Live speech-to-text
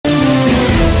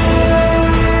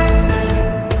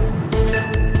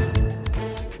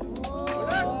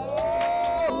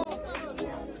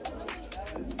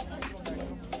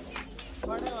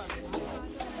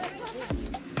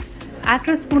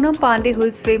Pandey, who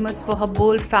is famous for her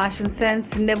bold fashion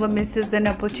sense, never misses an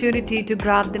opportunity to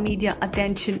grab the media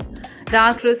attention. The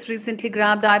actress recently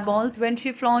grabbed eyeballs when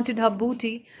she flaunted her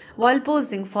booty while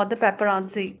posing for the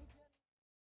paparazzi.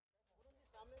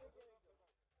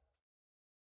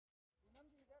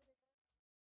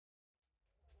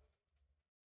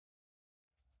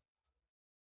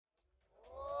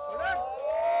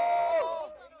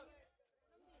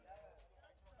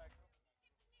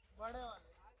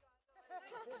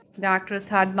 The actress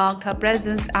had marked her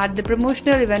presence at the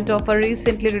promotional event of her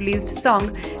recently released song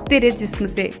Tere Jism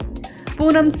Se.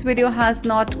 Poonam's video has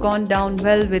not gone down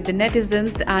well with the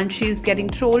netizens and she is getting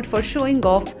trolled for showing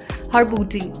off her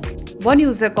booty. One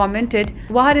user commented,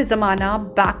 "Wahar is zamana,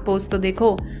 back pose to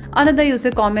dekho." Another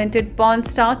user commented, "Porn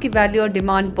star की value और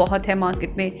demand बहुत है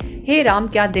market में. Hey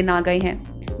Ram, क्या दिन आ गए हैं."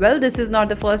 Well, this is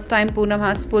not the first time Poonam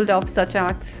has pulled off such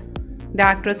acts. The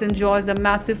actress enjoys a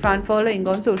massive fan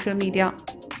following on social media.